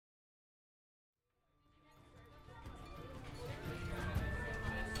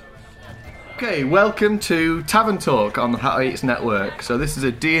Okay, welcome to Tavern Talk on the Hat Eats Network. So this is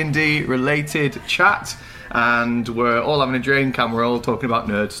a D&D related chat, and we're all having a drink and we're all talking about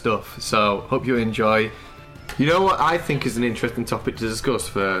nerd stuff. So hope you enjoy. You know what I think is an interesting topic to discuss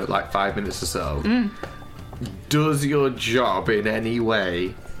for like 5 minutes or so? Does your job in any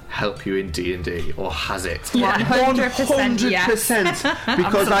way help you in D&D, or has it? 100% yes. 100%,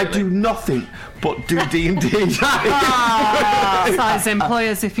 because I do nothing but do D&D. Size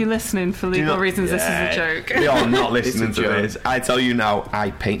employers, if you're listening for legal reasons, this is a joke. They are not listening to this. I tell you now, I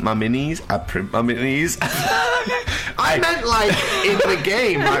paint my minis, I print my minis. I meant like in the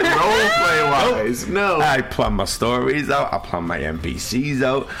game, like roleplay wise. No. I plan my stories out, I plan my NPCs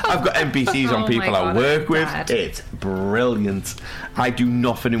out. I've got NPCs on people I work with. It's brilliant. I do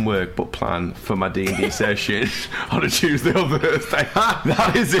nothing in work but plan for my D&D session on a Tuesday or Thursday.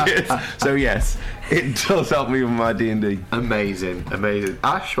 That is it. So yes, it does help me with my D&D. Amazing.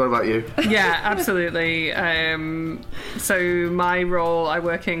 Ash, what about you? Yeah, absolutely. So my role, I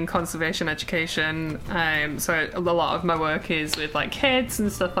work in conservation education. So a lot of my work is with like kids and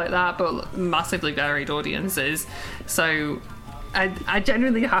stuff like that, but massively varied audiences. So I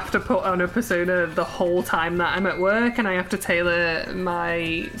generally have to put on a persona the whole time that I'm at work, and I have to tailor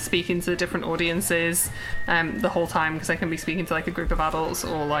my speaking to different audiences the whole time, because I can be speaking to like a group of adults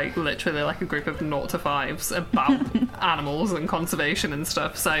or like literally like a group of 0 to 5s about animals and conservation and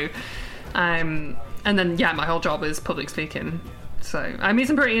stuff. So and then my whole job is public speaking. So I meet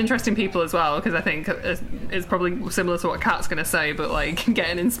some pretty interesting people as well, because I think it's probably similar to what Kat's going to say, but like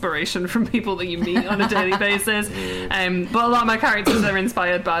getting inspiration from people that you meet on a daily basis. But a lot of my characters are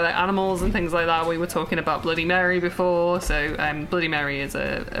inspired by like animals and things like that. We were talking about Bloody Mary before, so Bloody Mary is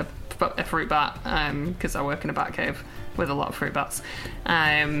a fruit bat, because I work in a bat cave with a lot of fruit bats,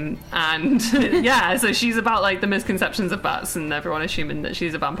 and so she's about like the misconceptions of bats and everyone assuming that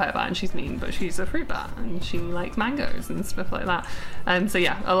she's a vampire bat and she's mean, but she's a fruit bat and she likes mangoes and stuff like that. So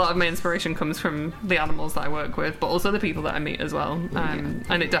a lot of my inspiration comes from the animals that I work with, but also the people that I meet as well.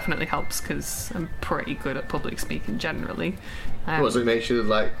 And it definitely helps because I'm pretty good at public speaking generally. So it makes you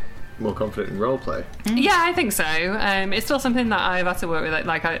like more confident in roleplay? Yeah, I think so. It's still something that I've had to work with.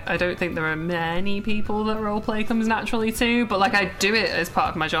 Like I don't think there are many people that roleplay comes naturally to, but like I do it as part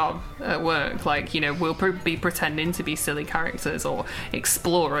of my job at work. Like, you know, we'll be pretending to be silly characters or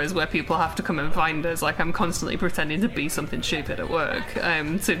explorers where people have to come and find us. Like I'm constantly pretending to be something stupid at work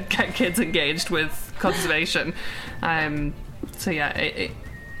to get kids engaged with conservation.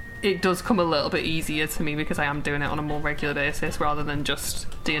 It does come a little bit easier to me because I am doing it on a more regular basis rather than just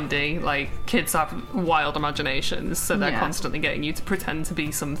D&D. Like, kids have wild imaginations, so they're constantly getting you to pretend to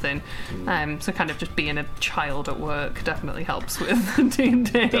be something. So kind of just being a child at work definitely helps with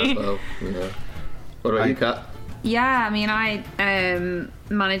D&D. Well, yeah. What about you, Kat? Yeah, I mean, I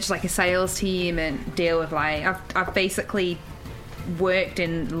manage like a sales team and deal with like I've basically worked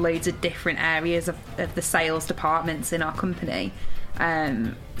in loads of different areas of the sales departments in our company.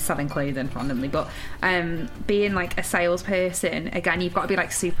 Selling clothing randomly, but being like a salesperson, again, you've got to be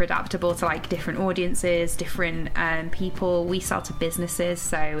like super adaptable to like different audiences, different people. We sell to businesses,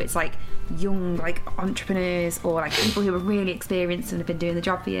 so it's like young like entrepreneurs or like people who are really experienced and have been doing the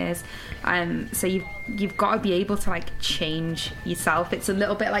job for years. So you've got to be able to like change yourself. It's a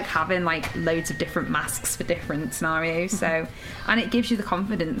little bit like having like loads of different masks for different scenarios. So, and it gives you the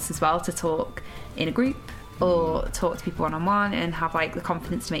confidence as well to talk in a group or talk to people one-on-one and have like the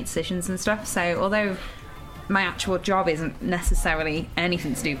confidence to make decisions and stuff. So although my actual job isn't necessarily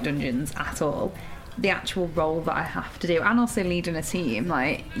anything to do with dungeons at all, the actual role that I have to do, and also leading a team,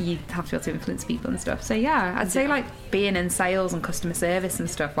 like you have to be able to influence people and stuff. So yeah, I'd say like being in sales and customer service and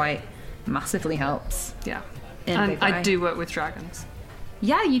stuff like massively helps. Yeah, and I do work with dragons.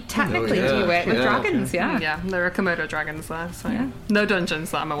 Yeah, you technically do work with dragons, Yeah, there are Komodo dragons there, so no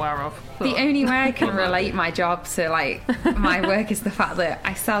dungeons that I'm aware of. The only way I can relate my job to like my work is the fact that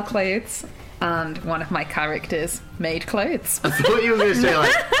I sell clothes and one of my characters made clothes. I thought you were going to say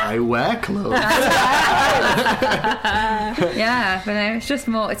like, I wear clothes. Yeah, but no,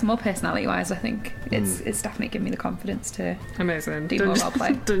 it's more personality wise. I think it's definitely given me the confidence to do more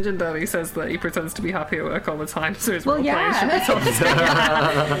roleplay. Dungeon Daddy says that he pretends to be happy at work all the time, so his roleplay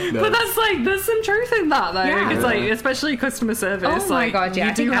No. But there's some truth in that though, because like especially customer service,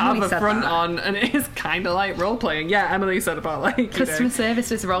 you do have a front on, and it is kind of like role playing. Yeah, Emily said about like customer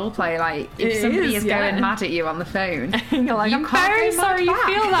service is role play. Like if somebody is going mad at you on the phone, alone. You're like, You I'm can't very go sorry you back.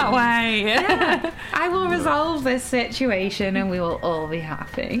 feel that way. Yeah. I will resolve this situation and we will all be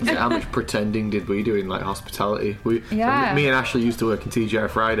happy. How much pretending did we do in like hospitality? Yeah. Me and Ashley used to work in TGI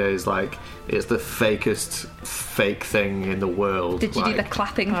Fridays. Like, it's the fakest fake thing in the world. Did you do the like,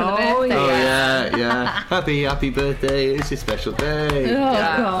 clapping for the Oh, birthday? Oh yeah. Happy birthday! It's your special day. Oh,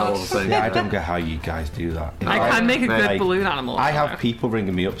 yeah, the God. whole thing. Yeah, I don't get how you guys do that. I can make a good Like, balloon animal. I though. have people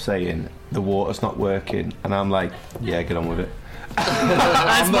ringing me up saying the water's not working, and I'm like, yeah, get on with it.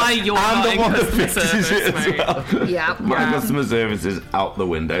 That's why you're I'm not the in one that customer fixes service, it as mate. well. Yeah. My Yeah. customer service is out the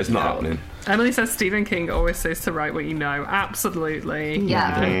window. It's not happening. Emily says Stephen King always says to write what you know. Absolutely.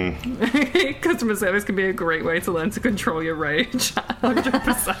 Yeah. Customer service can be a great way to learn to control your rage.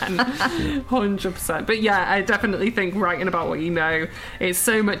 100%. 100%. But yeah, I definitely think writing about what you know is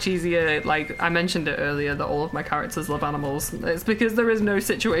so much easier. Like I mentioned it earlier that all of my characters love animals. It's because there is no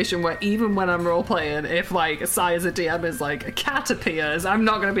situation where even when I'm role playing, if like Si as a DM is like a cat appears, I'm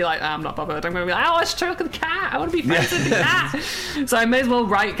not going to be like, I'm not bothered. I'm going to be like, oh, let's stroke the cat. I want to be friends with the cat. So I may as well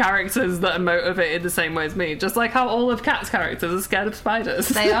write characters that are motivated the same way as me. Just like how all of Cat's characters are scared of spiders.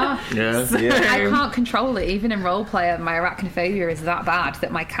 They are. Yeah. I can't control it. Even in roleplay, my arachnophobia is that bad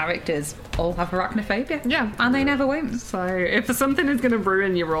that my characters all have arachnophobia. Yeah. And they never win. So if something is going to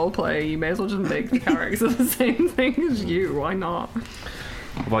ruin your roleplay, you may as well just make the character the same thing as you. Why not?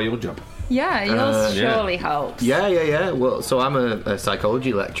 What about your job? Yeah, yours yeah. surely helps. Yeah. Well, so I'm a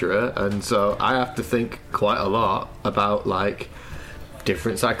psychology lecturer, and so I have to think quite a lot about like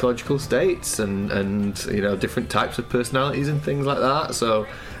different psychological states and you know different types of personalities and things like that. So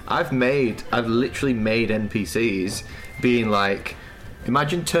I've literally made NPCs being like,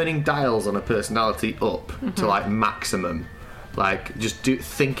 imagine turning dials on a personality up to like maximum, like just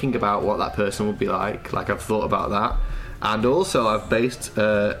thinking about what that person would be like I've thought about that. And also I've based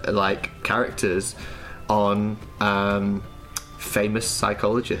like characters on famous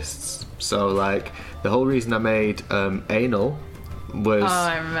psychologists. So like the whole reason I made Anal was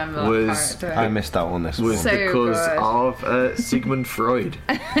I remember that character. I missed out on this one. was So because good. of Sigmund Freud,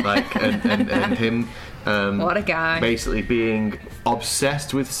 like and him What a guy. basically being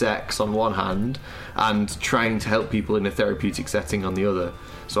obsessed with sex on one hand and trying to help people in a therapeutic setting on the other.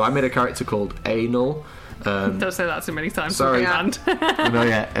 So I made a character called Anal. Don't say that too many times. Sorry. Band.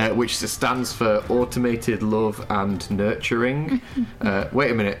 Which stands for Automated Love and Nurturing.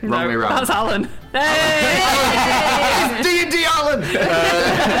 Wait a minute, wrong way round. That's Alan. Hey! D&D Alan!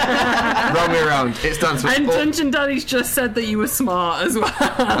 Wrong way round. It stands for... And Dungeon Daddy's just said that you were smart as well.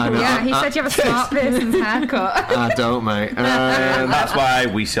 I know. Yeah, he said you have a smart person's haircut. I don't, mate. That's why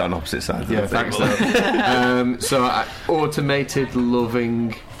we sit on opposite sides. Yeah, of the thanks table. though. Automated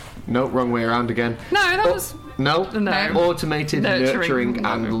Loving... No, wrong way around again. No, that was... No? No. Automated Nurturing. Nurturing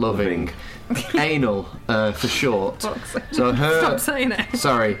and Loving. Anal, for short. So her... Stop saying it.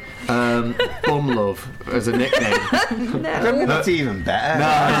 Sorry. Bum Love as a nickname. That's even better.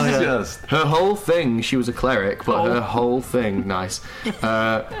 No, It's yeah. just... Her whole thing, she was a cleric, but her whole thing, nice,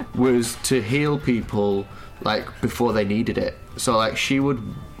 was to heal people, like, before they needed it. So, like, she would,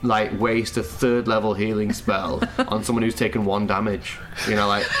 like, waste a 3rd level healing spell on someone who's taken 1 damage. You know,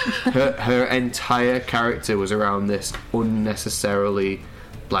 like, her entire character was around this unnecessarily,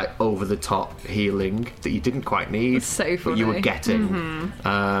 like, over-the-top healing that you didn't quite need, It's so but you were funny. getting.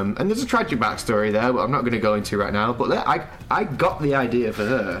 And there's a tragic backstory there, but I'm not going to go into right now. But I got the idea for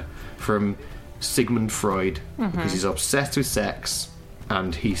her from Sigmund Freud, because he's obsessed with sex,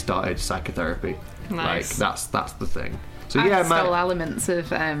 and he started psychotherapy. Nice. Like, that's the thing. So I yeah, stole man. elements of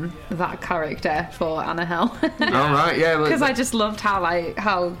that character for Anna Hell. All right, yeah. Because I just loved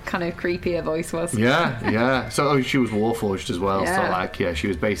how kind of creepy her voice was. Yeah. So she was Warforged as well. Yeah. So like, yeah, she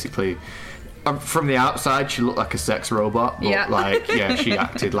was basically. From the outside, she looked like a sex robot, but Yeah. like, yeah, she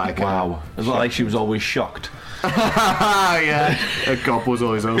acted like Wow. It's not like she was always shocked. yeah, her gob was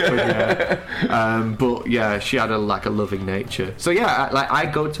always open. Yeah, but yeah, she had a loving nature. So yeah, I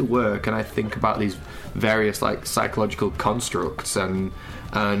go to work and I think about these various like psychological constructs and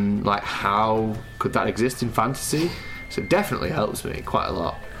like how could that exist in fantasy. So it definitely helps me quite a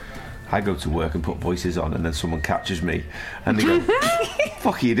lot. I go to work and put voices on, and then someone catches me, and they go,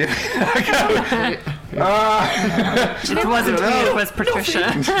 "Fuck are you doing?" I go, It wasn't me, it was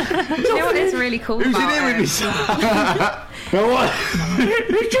Patricia. Do you know what is really cool "Who's in about here with me?" her?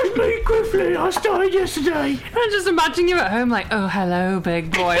 It's just me, quickly. I started yesterday. I just imagine you at home like, oh, hello,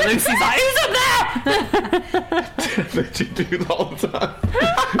 big boy. Lucy's like, who's in there? Literally do that all the time.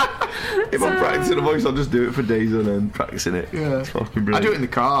 If I'm practicing a voice, I'll just do it for days on end, practicing it. Yeah. It's fucking I brilliant. do it in the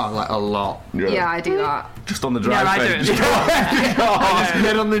car like a lot. Yeah, I do that. Just on the Yeah, drive. I do then. it. Just go, I just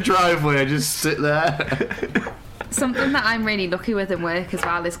get on the driveway, I just sit there. Something that I'm really lucky with in work as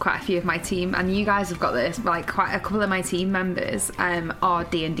well is quite a few of my team, and you guys have got this, like quite a couple of my team members are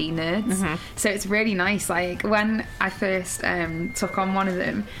D&D nerds. So it's really nice. Like when I first took on one of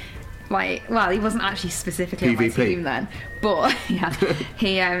them, like, well, he wasn't actually specifically on my team then, but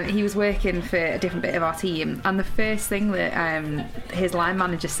yeah, he was working for a different bit of our team, and the first thing that his line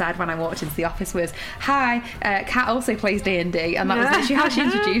manager said when I walked into the office was, "Hi, Kat also plays D&D," and that was literally how she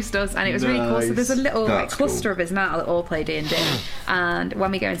introduced us, and it was really cool. So there's a little cluster of us now that all play D&D, and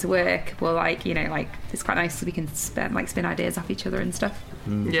when we go into work, we're like, you know, like it's quite nice so we can spin ideas off each other and stuff.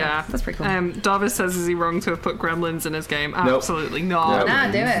 Yeah, that's pretty cool. Darvis says, is he wrong to have put gremlins in his game? Absolutely not.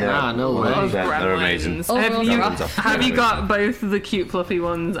 Nah, do it. Nah, no way. They're amazing. Have you got both the cute fluffy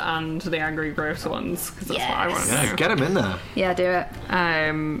ones and the angry gross ones? Because that's what I want to know. Get them in there. Yeah, do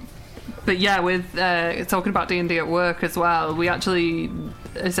it. But yeah, with talking about D&D at work as well, we actually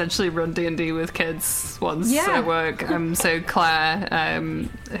essentially run D&D with kids once at work. So Claire,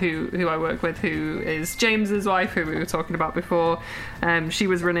 who I work with, who is James's wife, who we were talking about before, she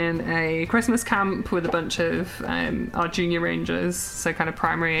was running a Christmas camp with a bunch of our junior rangers, so kind of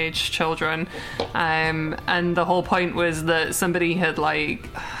primary age children, and the whole point was that somebody had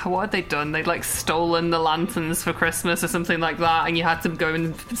what had they done? They'd stolen the lanterns for Christmas or something like that, and you had to go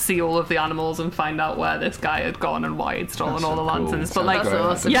and see all of the animals and find out where this guy had gone and why he'd stolen all the lanterns. But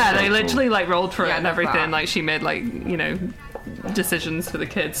awesome. yeah, they literally rolled for it and everything. Like she made decisions for the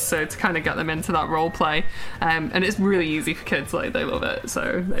kids, so to kind of get them into that role play, and it's really easy for kids. Like they love it,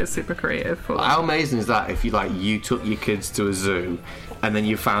 so it's super creative for them. How amazing is that if you took your kids to a zoo and then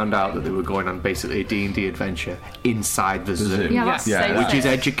you found out that they were going on basically a D&D adventure inside the zoo. Yeah, that's so which is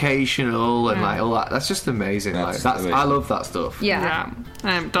sick. educational and all that. That's just amazing. That's amazing. I love that stuff. Yeah.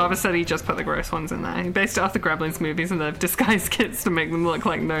 Darvis said he just put the gross ones in there. He based it off the Gremlins movies and they've disguised kids to make them look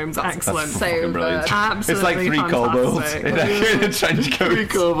like gnomes. Excellent. So brilliant. Absolutely It's like three kobolds in a trench coat. Three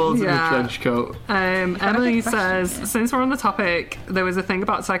kobolds in a trench coat. Emily says, since we're on the topic, there was a thing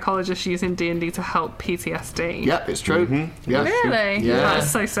about psychologists using D&D to help PTSD. Yep, it's true. Yeah, Really? Yeah.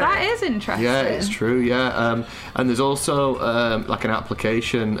 That's so sick. That is interesting. Yeah, it's true. Yeah, and there's also an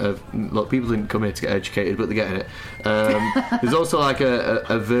application of people didn't come here to get educated, but they're getting it. There's also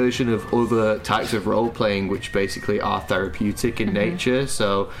a version of other types of role playing which basically are therapeutic in nature.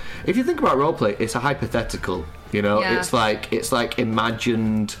 So if you think about role play, it's a hypothetical. It's like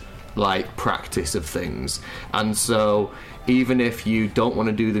imagined practice of things, and so even if you don't want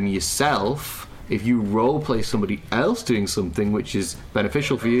to do them yourself, if you role play somebody else doing something which is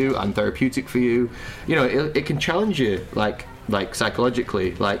beneficial for you and therapeutic for you, it can challenge you like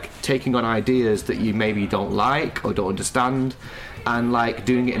psychologically, taking on ideas that you maybe don't like or don't understand, and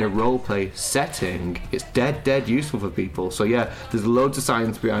doing it in a role play setting. It's dead useful for people. So yeah, there's loads of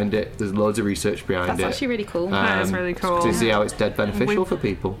science behind it, there's loads of research behind it. That's actually really cool. That is really cool to see how it's dead beneficial for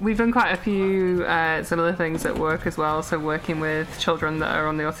people. We've done quite a few similar things at work as well, so working with children that are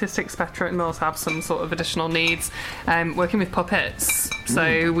on the autistic spectrum and also have some sort of additional needs, working with puppets.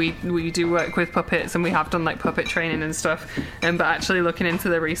 So we do work with puppets, and we have done puppet training and stuff, but actually looking into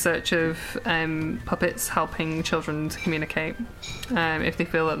the research of puppets helping children to communicate if they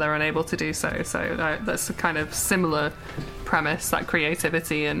feel that they're unable to do so. So that's a kind of similar premise, that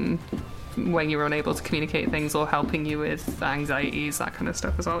creativity and when you're unable to communicate things, or helping you with anxieties, that kind of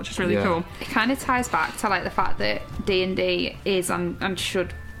stuff as well, which is really cool. It kind of ties back to the fact that D&D is and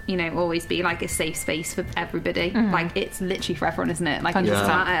should always be a safe space for everybody. It's literally for everyone, isn't it? It doesn't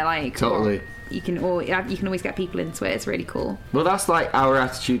matter totally. You can always get people into it. It's really cool. Well, that's our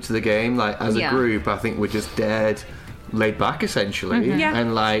attitude to the game. As a group, I think we're just dead laid back essentially.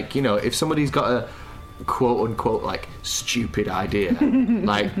 And if somebody's got a quote unquote stupid idea,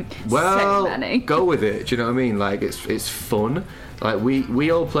 go with it. Do you know what I mean? It's fun.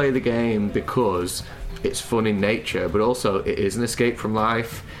 We all play the game because it's fun in nature, but also it is an escape from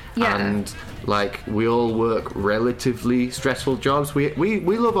life. And we all work relatively stressful jobs. We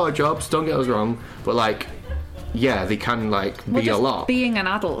love our jobs, don't get us wrong, but they can be a lot. Being an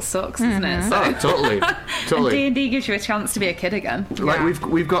adult sucks, isn't it? So. Oh, totally. And D&D gives you a chance to be a kid again.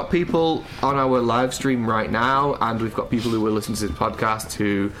 We've got people on our live stream right now, and we've got people who will listen to this podcast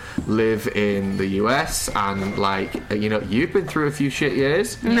who live in the US, and you've been through a few shit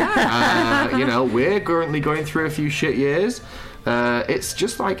years. We're currently going through a few shit years. It's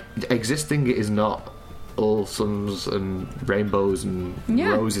just existing is not all suns and rainbows and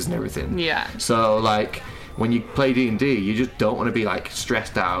roses and everything. Yeah. So when you play D&D, you just don't want to be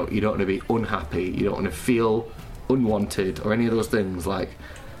stressed out, you don't want to be unhappy, you don't want to feel unwanted or any of those things.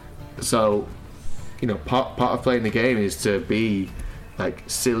 So part of playing the game is to be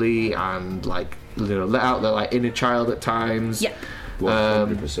silly and let out their like inner child at times. Yep.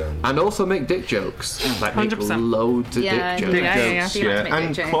 100%. And also make dick jokes. Like make 100%. loads of dick jokes. Dick Yeah, jokes, yeah. yeah. Make And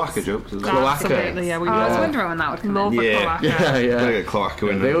dick jokes. cloaca jokes as well. Cloaca. Absolutely, yeah. We I was Yeah. wondering when that would come love in. a Yeah. cloaca. Yeah, Gotta yeah. get cloaca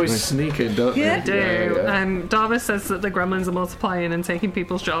in They there. always sneak in, don't Yeah. they? Do. Yeah. Darvis says that the gremlins are multiplying and taking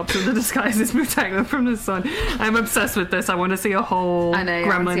people's jobs, and the disguises protect them from the sun. I'm obsessed with this. I want to see a whole I know, I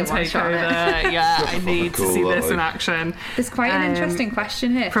wanna gremlin see a one-shot on takeover. Yeah, I need to cool, see that this in would. action. There's quite an interesting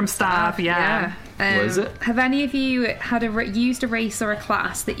question here from Stav, yeah. What is it? Have any of you had used a race or a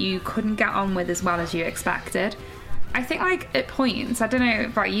class that you couldn't get on with as well as you expected? I think, like, at points, I don't know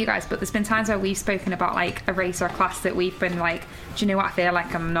about you guys, but there's been times where we've spoken about, like, a race or a class that we've been like, do you know what, I feel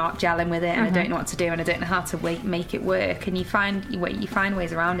like I'm not gelling with it and I don't know what to do and I don't know how to make it work. And you find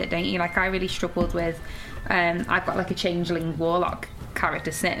ways around it, don't you? Like, I really struggled with, I've got, like, a changeling warlock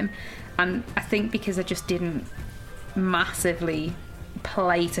character, Sim, and I think because I just didn't massively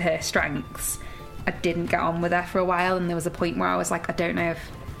play to her strengths, I didn't get on with her for a while, and there was a point where I was like, I don't know if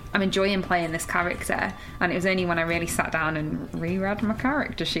I'm enjoying playing this character, and it was only when I really sat down and reread my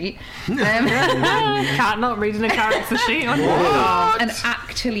character sheet Cat not reading a character sheet on and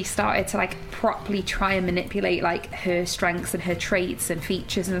actually started to like properly try and manipulate like her strengths and her traits and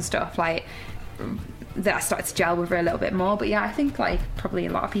features and stuff, like that I started to gel with her a little bit more. But yeah, I think like probably a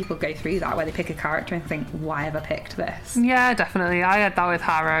lot of people go through that where they pick a character and think, why have I picked this? Yeah, definitely. I had that with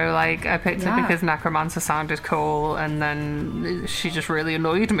Harrow. Like, I picked it Yeah. because Necromancer sounded cool, and then she just really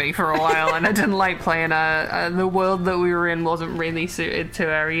annoyed me for a while, and I didn't like playing her. The world that we were in wasn't really suited to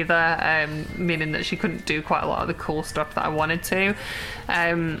her either, meaning that she couldn't do quite a lot of the cool stuff that I wanted to.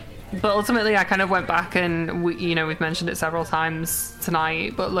 But ultimately, I kind of went back and, we've mentioned it several times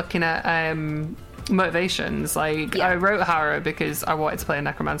tonight, but looking at motivations, like Yeah. I wrote Harrow because I wanted to play a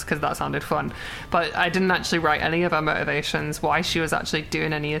necromancer because that sounded fun, but I didn't actually write any of her motivations, why she was actually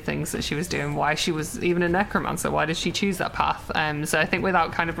doing any of the things that she was doing, why she was even a necromancer, why did she choose that path. So I think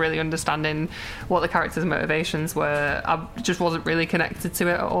without kind of really understanding what the character's motivations were, I just wasn't really connected to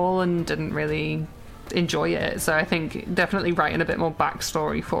it at all and didn't really enjoy it. So I think definitely writing a bit more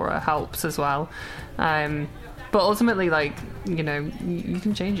backstory for her helps as well. But ultimately, like, you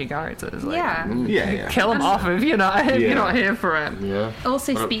can change your characters. Like, Yeah. kill them off if you're not here for it. Yeah.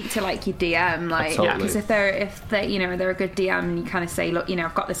 Also speak to like your DM, like, Totally. because if they're a good DM and you kind of say, look,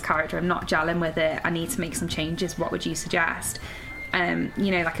 I've got this character, I'm not gelling with it, I need to make some changes, what would you suggest?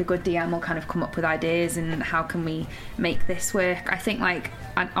 Like a good DM will kind of come up with ideas and how can we make this work. I think like,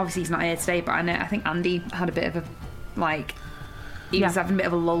 and obviously he's not here today, but I think Andy had a bit of a like, he was having a bit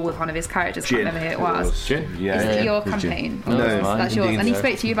of a lull with one of his characters. I can't remember who it was. Gin? Yeah. Is it your It was Gin. campaign? No, it's mine. That's yours. Indeed, And he so.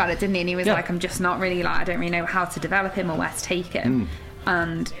 spoke to you about it, didn't he? And he was Yeah. like, I'm just not really I don't really know how to develop him or where to take him.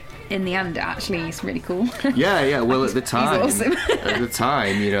 And in the end, actually, he's really cool. Yeah. Well, at the time, awesome.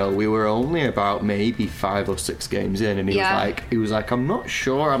 we were only about maybe 5 or 6 games in, and he was like, I'm not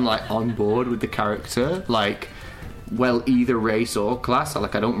sure I'm like on board with the character, like, well, either race or class.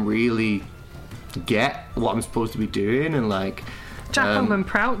 Like, I don't really get what I'm supposed to be doing, and like, Jack Ullman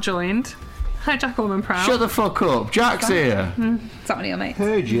Prout joined. Hi, Jack Ullman Prout. shut the fuck up, Jack's here. Is that one of your mates?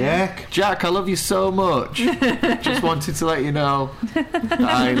 Hey, Jack. Jack, I love you so much. Just wanted to let you know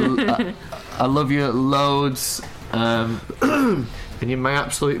I love you loads, and you're my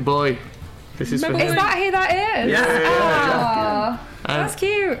absolute boy. This is for Is him. that who that is? Yeah. That's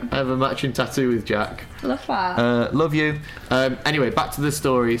cute. I have a matching tattoo with Jack. Love that. Love you. Anyway, back to the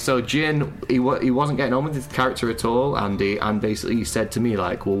story. So Jin, he wasn't getting on with his character at all, Andy, and basically he said to me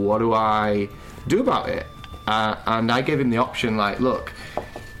like, well, what do I do about it? And I gave him the option like, look,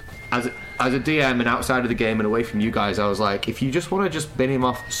 as a DM and outside of the game and away from you guys, I was like, if you just want to just bin him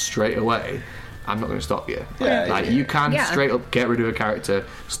off straight away, I'm not going to stop you. You can straight up get rid of a character,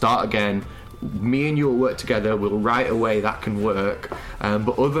 start again. Me and you will work together. We'll right away. That can work.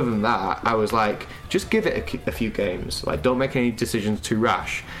 But other than that, I was like, just give it a few games. Like, don't make any decisions too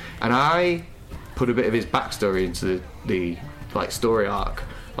rash. And I put a bit of his backstory into the like story arc,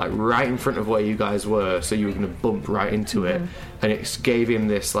 like right in front of where you guys were, so you were going to bump right into it, and it gave him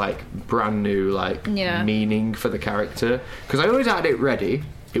this like brand new like meaning for the character. Because I always had it ready.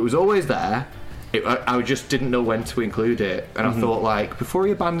 It was always there. I just didn't know when to include it, and I thought, like, before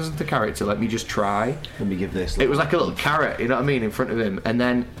he abandons the character, let me just try. Let me give this. It was like a little carrot, you know what I mean, in front of him. And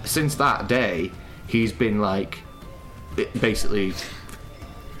then since that day, he's been like basically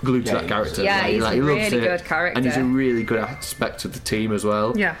glued to that character. Yeah, Like, he's like, a he loves really it, good character. and he's a really good aspect of the team as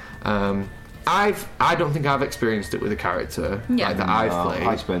well. Yeah. I don't think I've experienced it with a character like that I've played.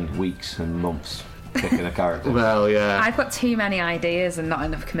 I spend weeks and months picking a character. Well, yeah. I've got too many ideas and not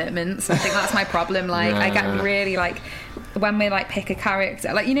enough commitment, so I think that's my problem. Like, I get really like, when we like pick a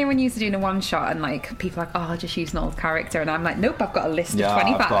character, like, you know when you used to do in a one shot and like people are like, oh, I'll just use an old character, and I'm like, nope, I've got a list of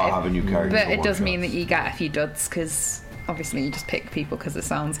 25. I've got to have a new character. But it does mean that you get a few duds because obviously you just pick people because it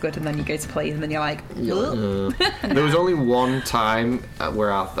sounds good, and then you go to play them and you're like, ugh. There was only one time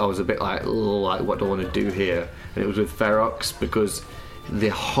where I was a bit like, like, what do I want to do here? And it was with Ferox, because the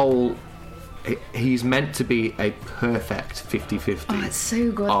whole... He's meant to be a perfect 50-50. Oh, it's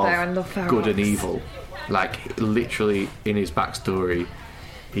so good though. I love Ferox. Good and evil. Like, literally, in his backstory,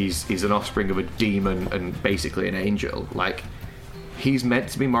 he's an offspring of a demon and basically an angel. Like, he's meant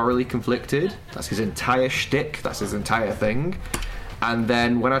to be morally conflicted. That's his entire shtick. That's his entire thing. And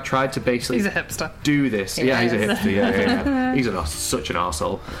then when I tried to basically... He's a hipster. Do this. He He's a is. hipster. Yeah. He's such an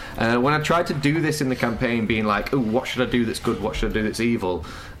arsehole. When I tried to do this in the campaign, being like, oh, what should I do that's good? What should I do that's evil?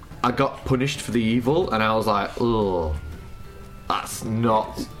 I got punished for the evil, and I was like, oh... That's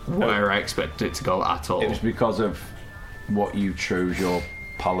not where I expected it to go at all. It was because of what you chose your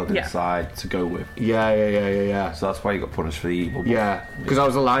paladin side to go with. Yeah. So that's why you got punished for the evil. Yeah, because I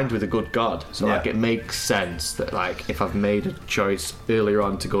was aligned with a good god. So like, it makes sense that like if I've made a choice earlier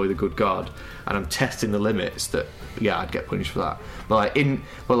on to go with a good god, and I'm testing the limits, that I'd get punished for that.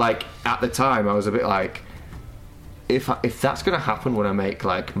 But like at the time, I was a bit like, if that's going to happen when I make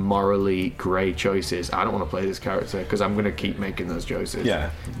like morally grey choices, I don't want to play this character because I'm going to keep making those choices. Yeah.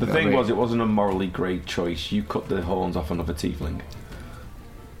 The thing was, it wasn't a morally grey choice. You cut the horns off another tiefling.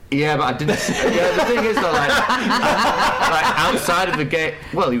 Yeah, but I didn't. Yeah, the thing is that like outside of the game,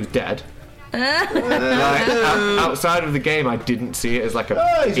 well, he was dead. Like, outside of the game, I didn't see it as like a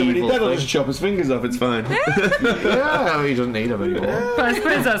he's already evil dead. I'll thing. just chop his fingers off. It's fine. Yeah, he doesn't need them anymore. But I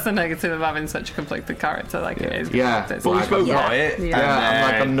suppose that's the negative of having such a conflicted character. Like it is. Yeah, It's But we like- spoke about it.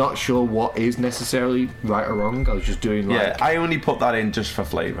 Yeah, I'm not sure what is necessarily right or wrong. I was just doing like. Yeah, I only put that in just for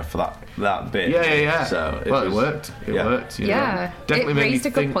flavour for that bit. Yeah. So it worked. It worked. You know. Yeah, Definitely it made raised me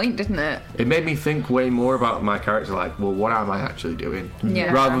a good think. point, didn't it? It made me think way more about my character. Like, well, what am I actually doing?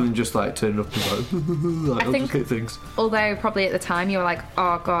 Yeah. Rather than just like turning up and like, I'll think- just hit things. Although probably at the time you were like,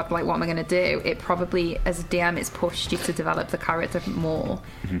 oh god, like what am I going to do? It probably, as a DM, it's pushed you to develop the character more.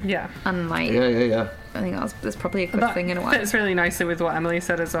 Yeah. And like, Yeah. I think that's probably a good That thing in a way. fits really nicely with what Emily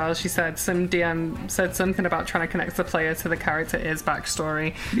said as well. She said some DM said something about trying to connect the player to the character's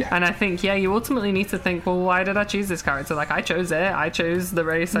backstory. Yeah. And I think, you ultimately need to think, well, why did I choose this character? Like, I chose it. I chose the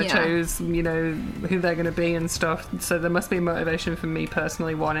race. I Yeah. chose, who they're going to be and stuff. So there must be a motivation for me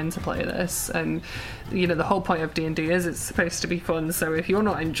personally wanting to play this. And, the whole point of D&D is it's supposed to be fun. So if you're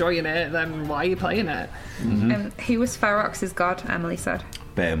not enjoying it, then why are you playing it? Who was Ferox's god? Emily said.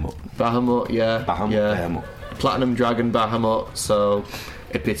 Bahamut. Bahamut, yeah. Bahamut. Platinum Dragon Bahamut, so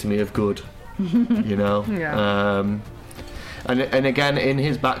epitome of good, Yeah. And again, in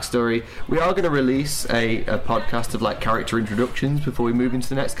his backstory, we are going to release a podcast of like character introductions before we move into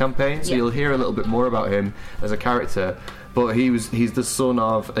the next campaign, so Yeah. you'll hear a little bit more about him as a character. But he's the son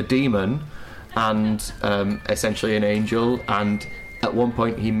of a demon and essentially an angel, and at one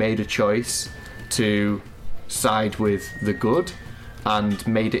point he made a choice to side with the good and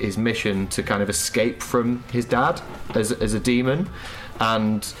made it his mission to kind of escape from his dad as a demon,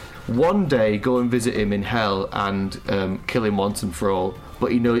 and one day go and visit him in hell and kill him once and for all.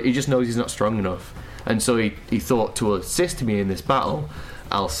 But he just knows he's not strong enough, and so he thought, to assist me in this battle,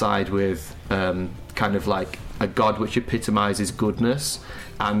 I'll side with kind of like a god which epitomizes goodness,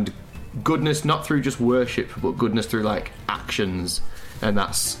 and goodness not through just worship, but goodness through like actions, and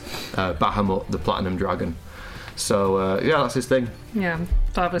that's Bahamut, the Platinum Dragon. So that's his thing. Yeah.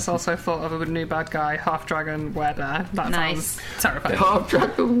 Jarvis also thought of a new bad guy, half dragon, werebear. That Nice. sounds terrifying. Half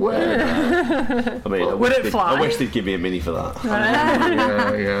dragon where? I mean, Would it fly? I wish they'd give me a mini for that.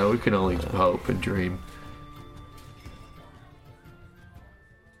 Yeah, we can only hope and dream.